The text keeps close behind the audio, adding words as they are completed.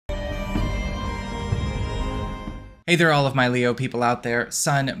Hey there, all of my Leo people out there,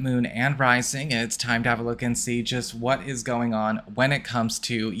 Sun, Moon, and Rising. It's time to have a look and see just what is going on when it comes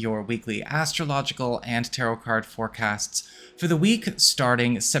to your weekly astrological and tarot card forecasts for the week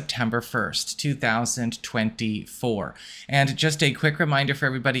starting September 1st, 2024. And just a quick reminder for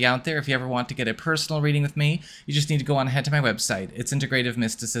everybody out there, if you ever want to get a personal reading with me, you just need to go on ahead to my website. It's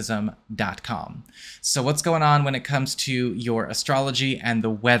integrativemysticism.com. So what's going on when it comes to your astrology and the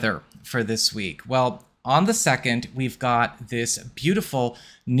weather for this week? Well, on the 2nd, we've got this beautiful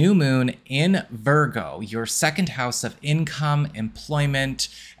new moon in Virgo, your second house of income, employment,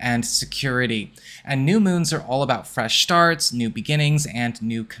 and security. And new moons are all about fresh starts, new beginnings, and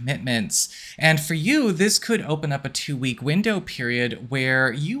new commitments. And for you, this could open up a 2-week window period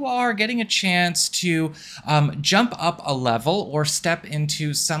where you are getting a chance to jump up a level or step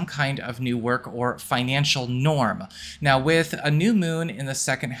into some kind of new work or financial norm. Now, with a new moon in the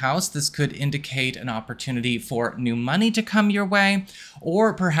second house, this could indicate an opportunity for new money to come your way,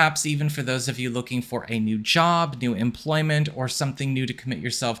 or perhaps even for those of you looking for a new job, new employment, or something new to commit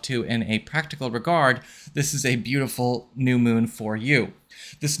yourself to in a practical regard, this is a beautiful new moon for you.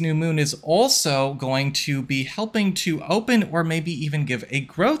 This new moon is also going to be helping to open or maybe even give a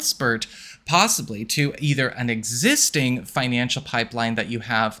growth spurt, possibly to either an existing financial pipeline that you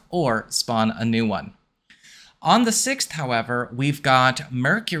have or spawn a new one. On the 6th, however, we've got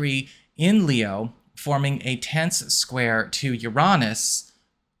Mercury in Leo forming a tense square to Uranus,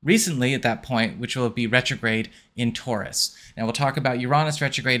 recently at that point, which will be retrograde in Taurus. Now we'll talk about Uranus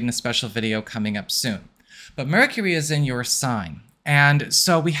retrograde in a special video coming up soon. But Mercury is in your sign, and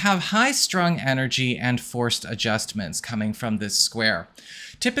so we have high-strung energy and forced adjustments coming from this square.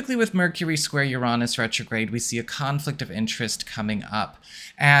 Typically with Mercury square Uranus retrograde, we see a conflict of interest coming up.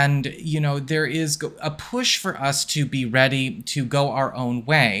 And, there is a push for us to be ready to go our own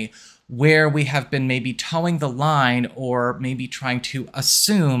way, where we have been maybe towing the line or maybe trying to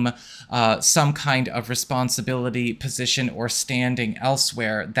assume some kind of responsibility, position, or standing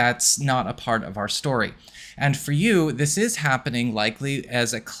elsewhere. That's not a part of our story. And for you, this is happening likely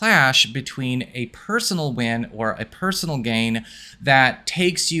as a clash between a personal win or a personal gain that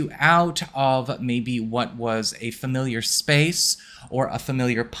takes you out of maybe what was a familiar space or a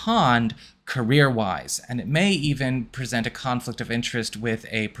familiar pond career-wise, and it may even present a conflict of interest with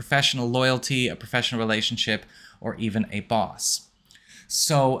a professional loyalty, a professional relationship, or even a boss.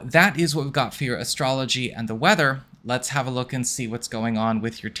 So that is what we've got for your astrology and the weather. Let's have a look and see what's going on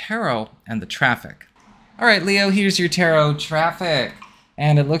with your tarot and the traffic. All right, Leo, here's your tarot traffic.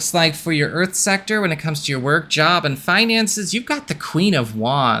 And it looks like for your Earth sector, when it comes to your work, job, and finances, you've got the Queen of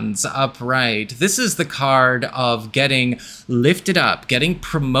Wands upright. This is the card of getting lifted up, getting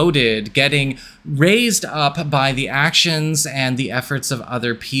promoted, getting raised up by the actions and the efforts of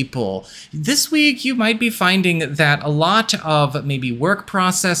other people. This week, you might be finding that a lot of maybe work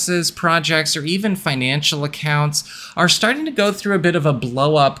processes, projects, or even financial accounts are starting to go through a bit of a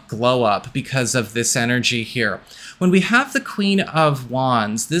blow-up, glow-up because of this energy here. When we have the Queen of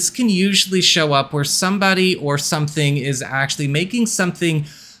Wands, this can usually show up where somebody or something is actually making something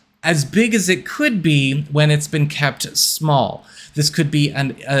as big as it could be when it's been kept small. This could be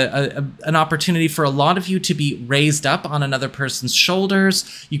an opportunity for a lot of you to be raised up on another person's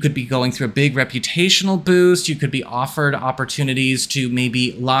shoulders. You could be going through a big reputational boost. You could be offered opportunities to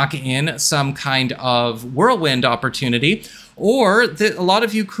maybe lock in some kind of whirlwind opportunity. Or a lot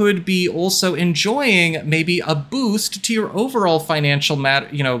of you could be also enjoying maybe a boost to your overall financial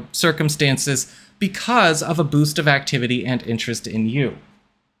circumstances because of a boost of activity and interest in you.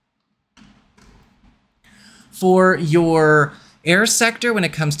 For your air sector, when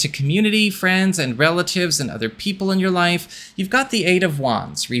it comes to community, friends, and relatives, and other people in your life, you've got the Eight of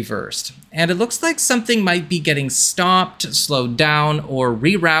Wands reversed. And it looks like something might be getting stopped, slowed down, or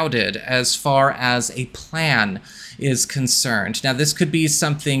rerouted as far as a plan is concerned. Now, this could be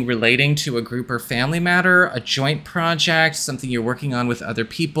something relating to a group or family matter, a joint project, something you're working on with other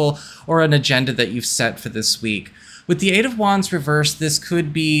people, or an agenda that you've set for this week. With the Eight of Wands reversed, this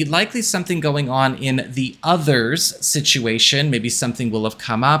could be likely something going on in the others situation. Maybe something will have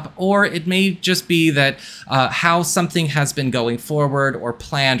come up, or it may just be that how something has been going forward or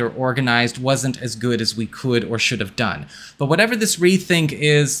planned or organized wasn't as good as we could or should have done. But whatever this rethink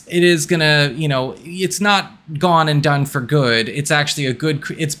is, it is gonna, it's not gone and done for good. It's actually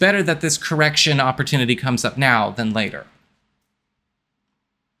it's better that this correction opportunity comes up now than later.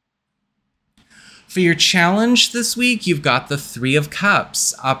 For your challenge this week, you've got the Three of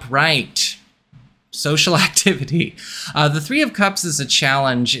Cups upright. social activity. The Three of Cups as a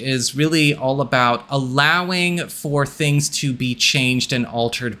challenge is really all about allowing for things to be changed and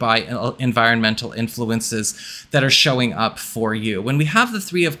altered by environmental influences that are showing up for you. When we have the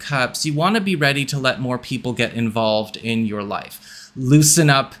Three of Cups, you want to be ready to let more people get involved in your life. Loosen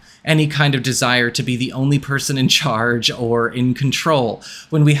up any kind of desire to be the only person in charge or in control.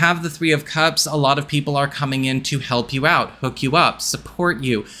 When we have the Three of Cups, a lot of people are coming in to help you out, hook you up, support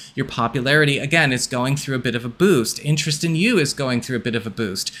you. Your popularity, again, is going through a bit of a boost. Interest in you is going through a bit of a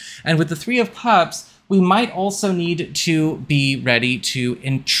boost. And with the Three of Cups, we might also need to be ready to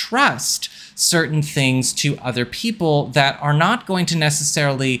entrust certain things to other people that are not going to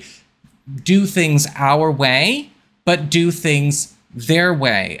necessarily do things our way, but do things their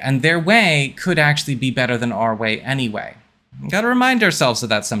way, and their way could actually be better than our way anyway. We gotta remind ourselves of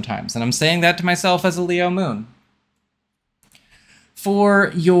that sometimes, and I'm saying that to myself as a Leo moon.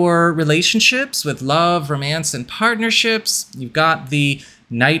 For your relationships with love, romance, and partnerships, you've got the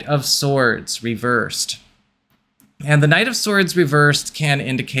Knight of Swords reversed. And the Knight of Swords reversed can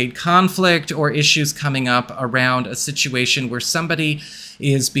indicate conflict or issues coming up around a situation where somebody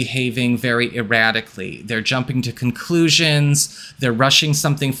is behaving very erratically. They're jumping to conclusions, they're rushing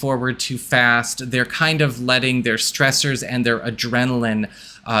something forward too fast, they're kind of letting their stressors and their adrenaline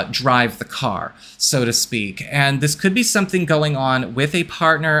drive the car, so to speak. And this could be something going on with a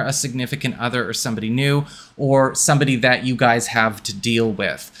partner, a significant other, or somebody new, or somebody that you guys have to deal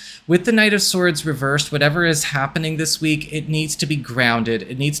with. With the Knight of Swords reversed, whatever is happening this week, it needs to be grounded.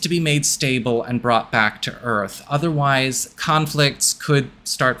 It needs to be made stable and brought back to earth. Otherwise, conflicts could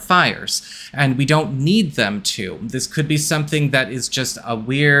start fires, and we don't need them to. This could be something that is just a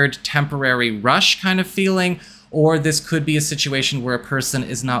weird, temporary rush kind of feeling, or this could be a situation where a person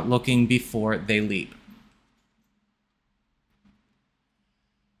is not looking before they leap.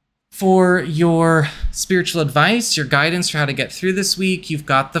 For your spiritual advice, your guidance for how to get through this week, you've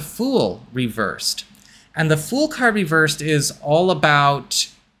got the Fool reversed. And the Fool card reversed is all about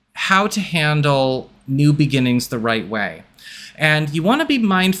how to handle new beginnings the right way. And you want to be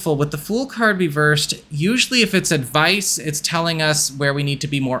mindful with the Fool card reversed. Usually if it's advice, it's telling us where we need to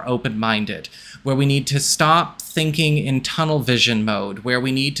be more open-minded, where we need to stop thinking in tunnel vision mode, where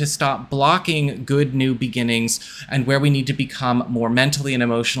we need to stop blocking good new beginnings, and where we need to become more mentally and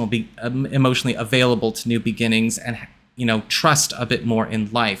emotionally available to new beginnings and, you know, trust a bit more in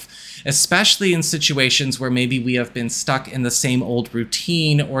life, especially in situations where maybe we have been stuck in the same old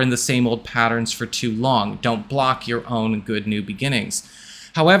routine or in the same old patterns for too long. Don't block your own good new beginnings.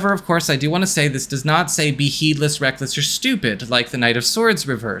 However, of course, I do want to say this does not say be heedless, reckless, or stupid like the Knight of Swords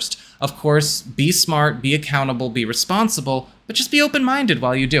reversed. Of course, be smart, be accountable, be responsible, but just be open-minded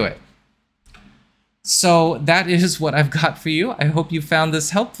while you do it. So that is what I've got for you. I hope you found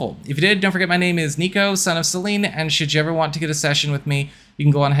this helpful. If you did, don't forget my name is Nico, Son of Selene, and should you ever want to get a session with me, you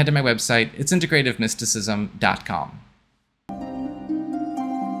can go on ahead to my website. It's integrativemysticism.com.